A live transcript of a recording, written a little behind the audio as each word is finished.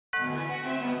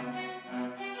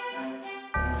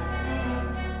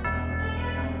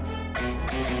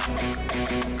Hey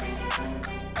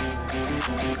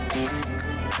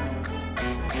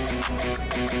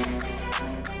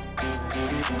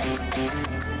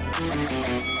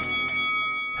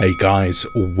guys,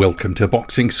 welcome to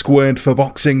Boxing Squared for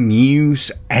boxing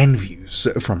news and views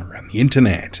from around the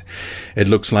internet. It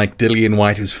looks like Dillian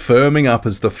Whyte is firming up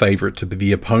as the favourite to be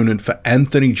the opponent for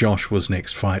Anthony Joshua's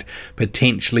next fight,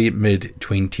 potentially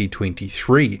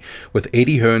mid-2023, with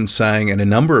Eddie Hearn saying in a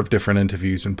number of different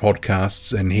interviews and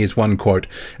podcasts, and here's one quote,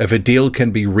 "If a deal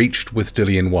can be reached with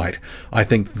Dillian Whyte, I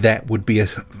think that would be a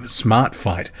smart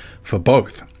fight for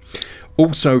both."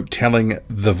 Also telling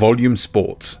The Volume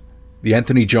Sports, the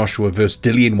Anthony Joshua vs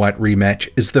Dillian Whyte rematch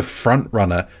is the front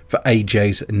runner for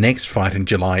AJ's next fight in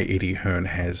July, Eddie Hearn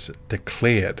has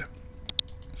declared.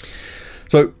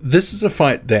 So this is a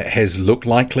fight that has looked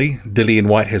likely. Dillian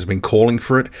Whyte has been calling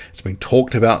for it. It's been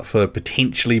talked about for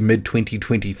potentially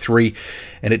mid-2023.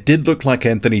 And it did look like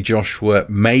Anthony Joshua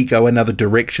may go another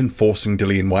direction, forcing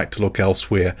Dillian Whyte to look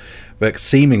elsewhere. But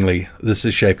seemingly this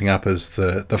is shaping up as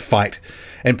the fight.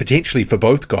 And potentially for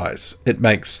both guys, it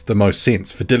makes the most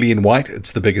sense. For Dillian Whyte,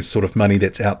 it's the biggest sort of money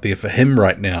that's out there for him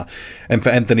right now. And for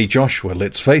Anthony Joshua,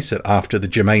 let's face it, after the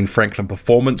Jermaine Franklin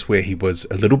performance where he was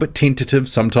a little bit tentative,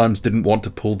 sometimes didn't want to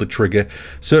pull the trigger,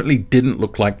 certainly didn't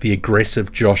look like the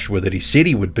aggressive Joshua that he said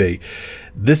he would be.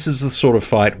 This is the sort of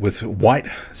fight with Whyte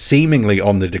seemingly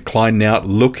on the decline now,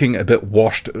 looking a bit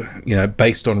washed,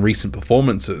 based on recent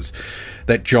performances,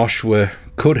 that Joshua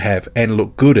could have and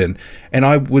look good in, and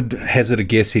I would hazard a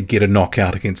guess he'd get a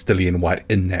knockout against Dillian Whyte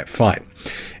in that fight.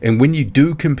 And when you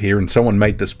do compare, and someone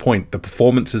made this point, the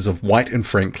performances of Whyte and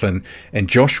Franklin and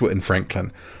Joshua and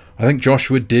Franklin, I think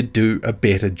Joshua did do a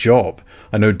better job.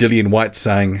 I know Dillian Whyte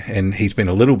saying, and he's been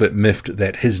a little bit miffed,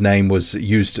 that his name was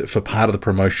used for part of the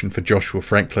promotion for Joshua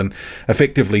Franklin.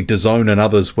 Effectively, DAZN and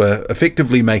others were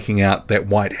effectively making out that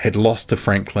Whyte had lost to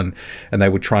Franklin, and they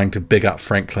were trying to big up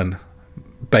Franklin,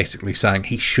 basically saying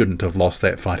he shouldn't have lost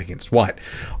that fight against Whyte.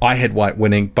 I had Whyte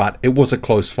winning, but it was a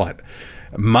close fight.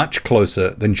 Much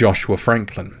closer than Joshua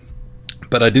Franklin.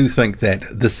 But I do think that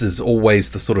this is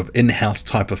always the sort of in-house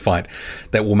type of fight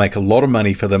that will make a lot of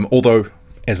money for them. Although,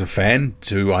 as a fan,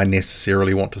 do I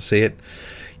necessarily want to see it?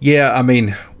 Yeah, I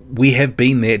mean, we have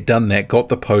been there, done that, got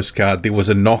the postcard. There was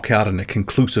a knockout and a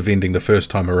conclusive ending the first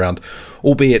time around,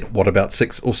 albeit, what, about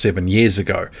 6 or 7 years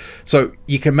ago. So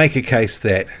you can make a case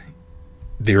that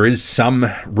there is some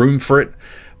room for it.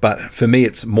 But for me,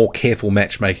 it's more careful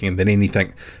matchmaking than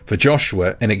anything for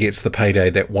Joshua, and it gets the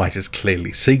payday that Whyte is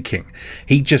clearly seeking.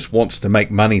 He just wants to make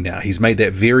money now. He's made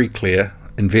that very clear,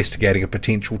 investigating a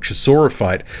potential Chisora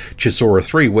fight, Chisora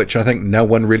 3, which I think no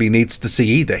one really needs to see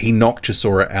either. He knocked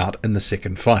Chisora out in the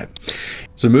second fight.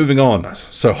 So moving on,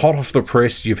 so hot off the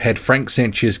press, you've had Frank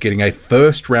Sanchez getting a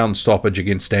first round stoppage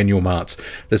against Daniel Martz.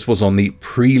 This was on the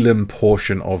prelim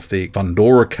portion of the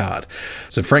Fundora card.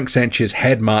 So Frank Sanchez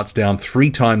had Martz down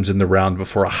 3 times in the round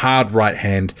before a hard right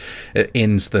hand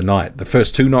ends the night. The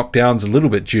first 2 knockdowns, a little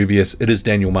bit dubious. It is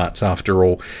Daniel Martz after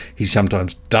all. He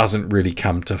sometimes doesn't really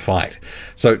come to fight.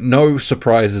 So no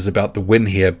surprises about the win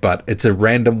here, but it's a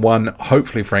random one.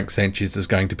 Hopefully Frank Sanchez is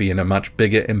going to be in a much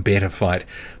bigger and better fight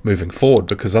moving forward,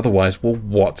 because otherwise, well,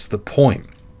 what's the point?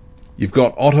 You've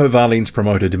got Otto Wallin's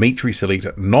promoter Dmitry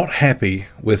Salita not happy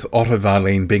with Otto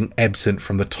Wallin being absent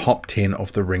from the top 10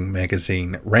 of the Ring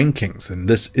Magazine rankings. And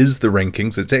this is the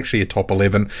rankings. It's actually a top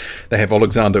 11. They have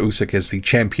Oleksandr Usyk as the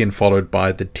champion, followed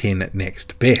by the 10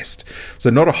 next best. So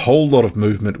not a whole lot of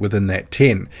movement within that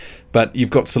 10. But you've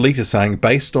got Salita saying,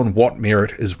 based on what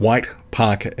merit is Whyte,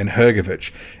 Parker and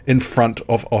Hrgovic in front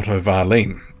of Otto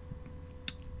Wallin?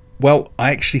 Well,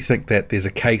 I actually think that there's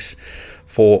a case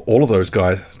for all of those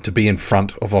guys to be in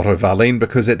front of Otto Wallin,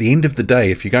 because at the end of the day,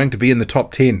 if you're going to be in the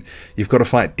top 10, you've got to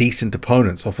fight decent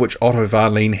opponents, of which Otto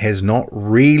Wallin has not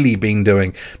really been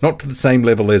doing, not to the same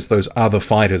level as those other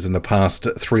fighters in the past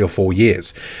 3 or 4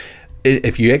 years.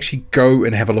 If you actually go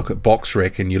and have a look at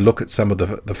BoxRec and you look at some of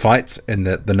the fights and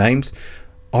the names,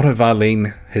 Otto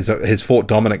Wallin has fought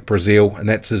Dominic Breazeale, and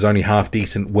that's his only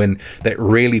half-decent win that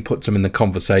really puts him in the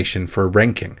conversation for a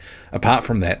ranking. Apart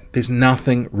from that, there's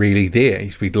nothing really there.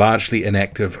 He's been largely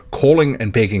inactive, calling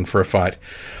and begging for a fight.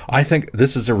 I think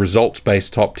this is a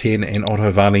results-based top 10, and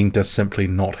Otto Wallin does simply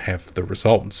not have the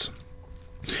results.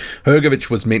 Hrgovic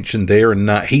was mentioned there, and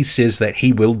he says that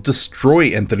he will destroy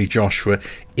Anthony Joshua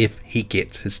if he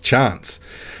gets his chance.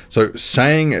 So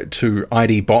saying to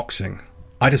ID Boxing,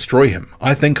 I destroy him.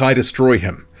 I think I destroy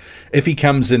him. If he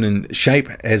comes in shape,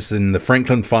 as in the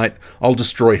Franklin fight, I'll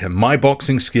destroy him. My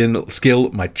boxing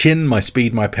skill, my chin, my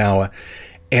speed, my power,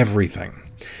 everything.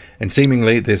 And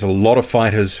seemingly there's a lot of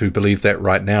fighters who believe that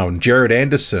right now. And Jared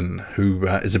Anderson, who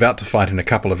is about to fight in a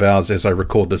couple of hours as I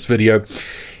record this video,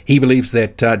 he believes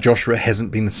that Joshua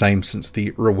hasn't been the same since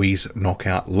the Ruiz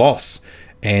knockout loss.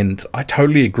 And I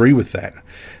totally agree with that.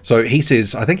 So he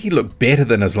says, I think he looked better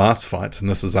than his last fights, and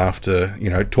this is after,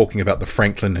 talking about the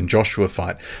Franklin and Joshua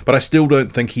fight, but I still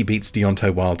don't think he beats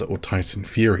Deontay Wilder or Tyson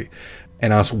Fury.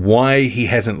 And asks why he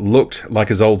hasn't looked like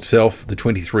his old self. The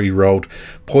 23-year-old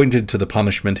pointed to the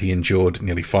punishment he endured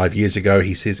nearly 5 years ago.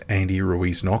 He says Andy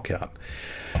Ruiz knockout.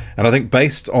 And I think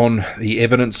based on the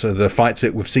evidence of the fights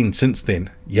that we've seen since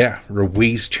then, yeah,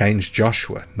 Ruiz changed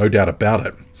Joshua, no doubt about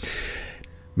it.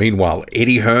 Meanwhile,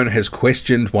 Eddie Hearn has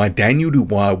questioned why Daniel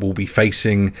Dubois will be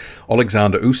facing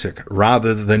Oleksandr Usyk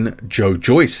rather than Joe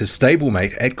Joyce, his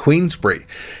stablemate at Queensbury.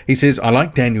 He says, I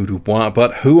like Daniel Dubois,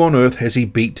 but who on earth has he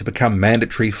beat to become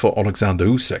mandatory for Oleksandr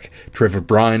Usyk? Trevor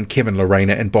Bryan, Kevin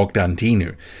Lerena and Bogdan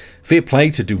Dinu. Fair play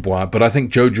to Dubois, but I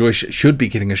think Joe Joyce should be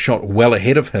getting a shot well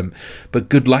ahead of him, but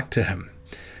good luck to him.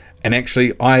 And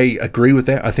actually, I agree with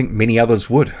that. I think many others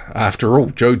would. After all,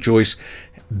 Joe Joyce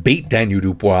beat Daniel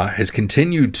Dubois, has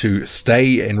continued to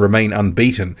stay and remain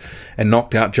unbeaten, and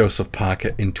knocked out Joseph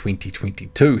Parker in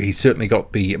 2022. He's certainly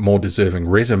got the more deserving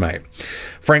resume.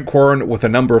 Frank Warren with a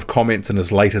number of comments in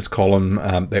his latest column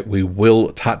that we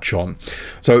will touch on.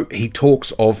 So he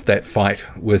talks of that fight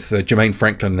with Jermaine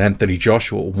Franklin and Anthony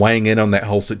Joshua, weighing in on that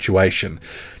whole situation.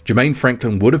 Jermaine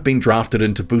Franklin would have been drafted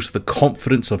in to boost the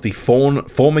confidence of the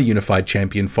former unified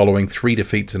champion following 3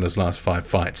 defeats in his last 5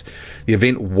 fights. The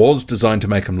event was designed to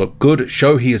make him look good,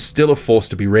 show he is still a force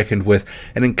to be reckoned with,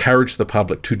 and encourage the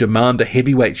public to demand a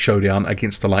heavyweight showdown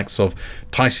against the likes of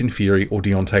Tyson Fury or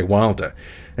Deontay Wilder.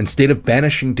 Instead of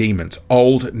banishing demons,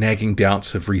 old nagging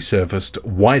doubts have resurfaced.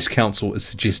 Wise counsel is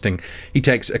suggesting he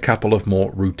takes a couple of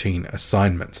more routine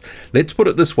assignments. Let's put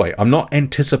it this way, I'm not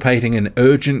anticipating an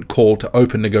urgent call to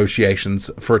open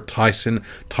negotiations for a Tyson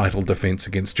title defense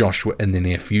against Joshua in the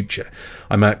near future.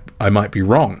 I might be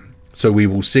wrong, so we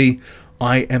will see.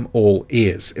 I am all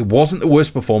ears. It wasn't the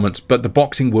worst performance, but the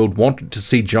boxing world wanted to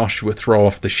see Joshua throw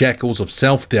off the shackles of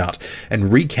self-doubt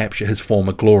and recapture his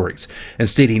former glories.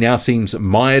 Instead, he now seems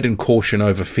mired in caution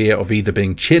over fear of either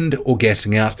being chinned or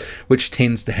gassing out, which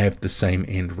tends to have the same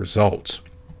end result.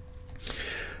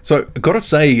 So, I've got to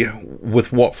say,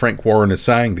 with what Frank Warren is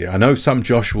saying there, I know some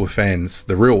Joshua fans,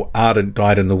 the real ardent,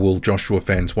 dyed-in-the-wool Joshua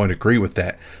fans, won't agree with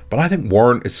that, but I think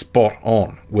Warren is spot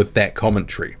on with that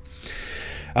commentary.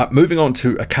 Moving on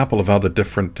to a couple of other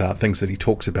different things that he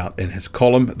talks about in his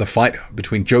column. The fight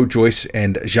between Joe Joyce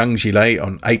and Zhang Zhilei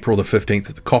on April the 15th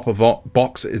at the Copper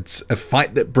Box. It's a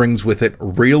fight that brings with it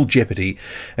real jeopardy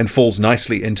and falls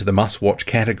nicely into the must-watch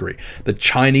category. The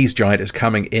Chinese giant is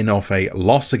coming in off a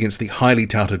loss against the highly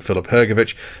touted Filip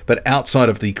Hrgovic, but outside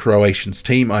of the Croatians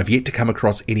team, I've yet to come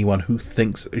across anyone who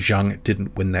thinks Zhang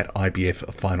didn't win that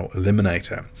IBF final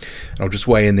eliminator. And I'll just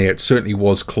weigh in there, it certainly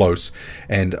was close,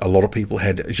 and a lot of people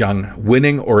had Zhang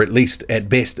winning, or at least at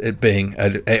best it being,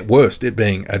 at worst it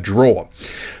being a draw.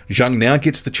 Zhang now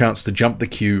gets the chance to jump the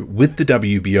queue with the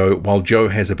WBO, while Joe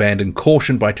has abandoned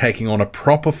caution by taking on a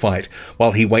proper fight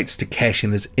while he waits to cash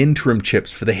in his interim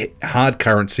chips for the hard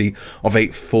currency of a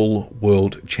full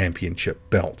world championship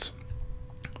belt.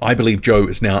 I believe Joe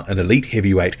is now an elite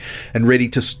heavyweight and ready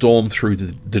to storm through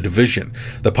the division.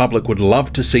 The public would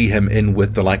love to see him in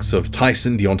with the likes of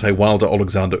Tyson, Deontay Wilder,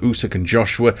 Oleksandr Usyk and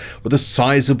Joshua, with a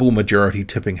sizable majority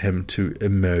tipping him to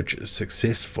emerge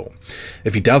successful.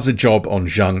 If he does a job on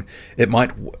Zhang, it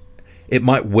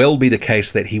might well be the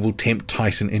case that he will tempt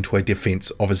Tyson into a defense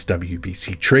of his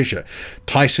WBC treasure.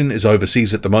 Tyson is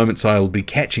overseas at the moment, so I'll be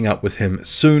catching up with him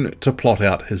soon to plot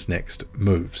out his next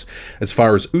moves. As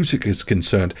far as Usyk is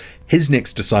concerned, his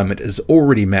next assignment is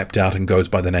already mapped out and goes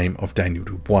by the name of Daniel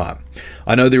Dubois.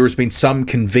 I know there has been some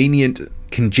convenient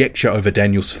conjecture over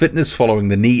Daniel's fitness following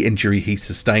the knee injury he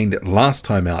sustained last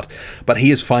time out, but he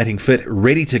is fighting fit,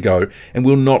 ready to go, and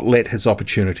will not let his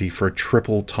opportunity for a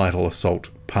triple title assault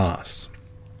pass.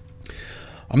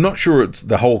 I'm not sure it's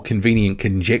the whole convenient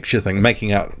conjecture thing,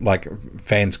 making out like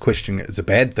fans questioning it is a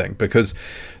bad thing, because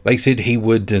they said he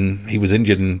would, and he was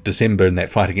injured in December in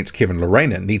that fight against Kevin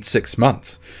Lerena, needs 6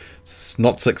 months. It's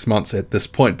not 6 months at this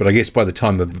point, but I guess by the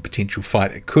time of the potential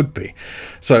fight it could be.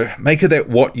 So make of that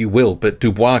what you will, but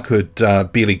Dubois could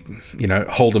barely,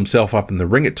 hold himself up in the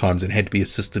ring at times and had to be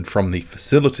assisted from the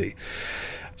facility.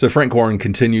 So Frank Warren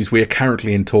continues, we are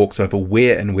currently in talks over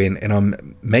where and when, and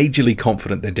I'm majorly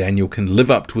confident that Daniel can live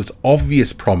up to his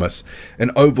obvious promise and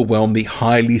overwhelm the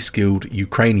highly skilled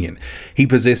Ukrainian. He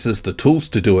possesses the tools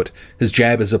to do it. His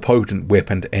jab is a potent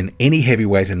weapon, and any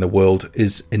heavyweight in the world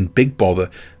is in big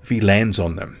bother if he lands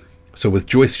on them. So with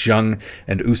Joyce, Zhang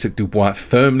and Usyk Dubois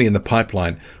firmly in the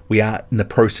pipeline, we are in the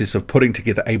process of putting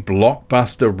together a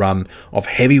blockbuster run of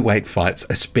heavyweight fights,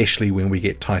 especially when we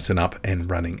get Tyson up and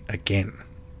running again.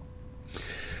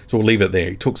 So we'll leave it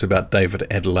there. He talks about David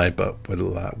Adelaide, but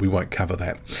we won't cover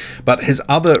that. But his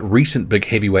other recent big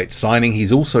heavyweight signing,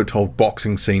 he's also told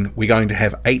Boxing Scene, we're going to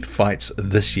have 8 fights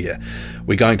this year.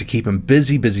 We're going to keep him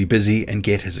busy, and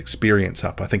get his experience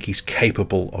up. I think he's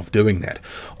capable of doing that.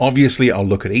 Obviously, I'll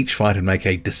look at each fight and make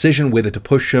a decision whether to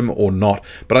push him or not,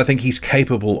 but I think he's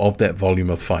capable of that volume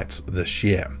of fights this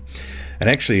year. And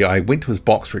actually, I went to his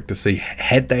BoxRec to see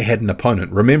had they had an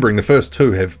opponent, remembering the first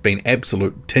 2 have been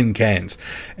absolute tin cans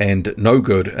and no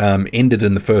good, ended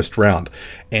in the first round.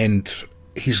 And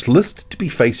he's listed to be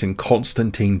facing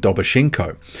Konstantin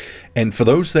Doboshenko. And for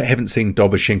those that haven't seen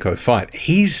Doboshenko fight,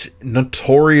 he's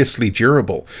notoriously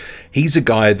durable. He's a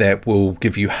guy that will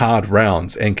give you hard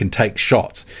rounds and can take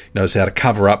shots, knows how to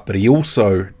cover up, but he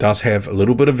also does have a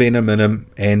little bit of venom in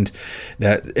him. And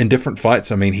that in different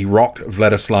fights, I mean, he rocked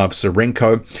Vladislav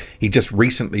Serenko. He just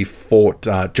recently fought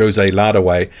Jose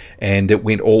Lardaway, and it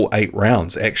went all 8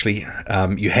 rounds. Actually,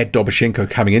 you had Doboshenko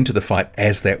coming into the fight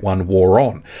as that one wore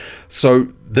on. So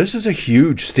this is a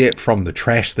huge step from the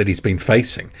trash that he's been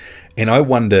facing. And I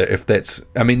wonder if that's,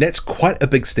 I mean, that's quite a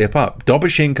big step up.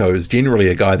 Doboshenko is generally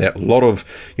a guy that a lot of,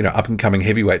 up-and-coming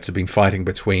heavyweights have been fighting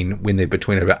when they're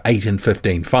between about 8 and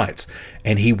 15 fights.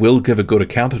 And he will give a good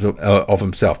account of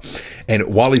himself. And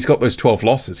while he's got those 12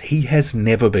 losses, he has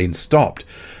never been stopped.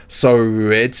 So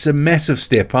it's a massive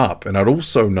step up. And I'd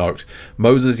also note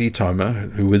Moses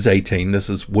Itauma, who is 18,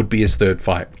 would be his 3rd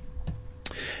fight.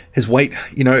 His weight,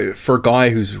 for a guy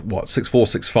who's, 6'4",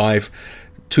 6'5",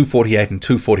 248 and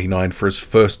 249 for his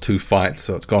first 2 fights,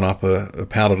 so it's gone up a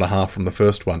pound and a half from the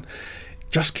first one.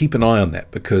 Just keep an eye on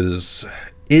that, because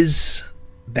is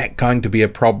that going to be a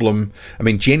problem? I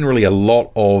mean, generally a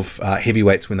lot of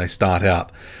heavyweights, when they start out,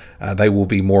 they will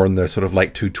be more in the sort of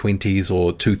late 220s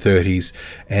or 230s,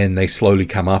 and they slowly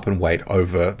come up in weight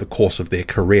over the course of their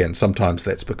career. And sometimes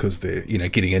that's because they're,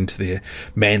 getting into their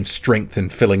man strength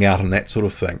and filling out and that sort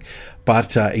of thing. But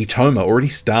Itauma already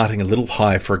starting a little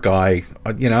high for a guy,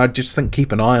 I just think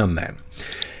keep an eye on that.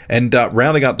 And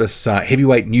rounding up this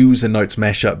heavyweight news and notes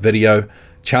mashup video,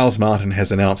 Charles Martin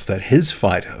has announced that his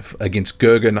fight against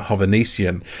Gergen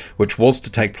Hovhannissian, which was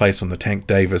to take place on the Tank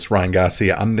Davis-Ryan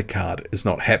Garcia undercard, is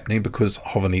not happening because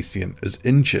Hovhannissian is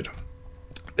injured.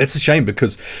 That's a shame,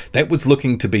 because that was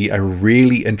looking to be a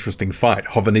really interesting fight.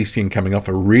 Hovhannissian coming off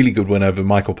a really good win over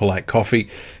Michael Polite Coffey.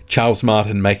 Charles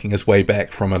Martin making his way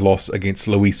back from a loss against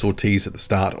Luis Ortiz at the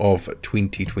start of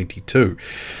 2022.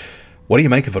 What do you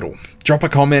make of it all? Drop a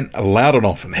comment loud and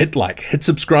often. Hit like, hit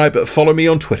subscribe, follow me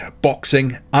on Twitter,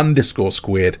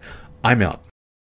 boxing_squared. I'm out.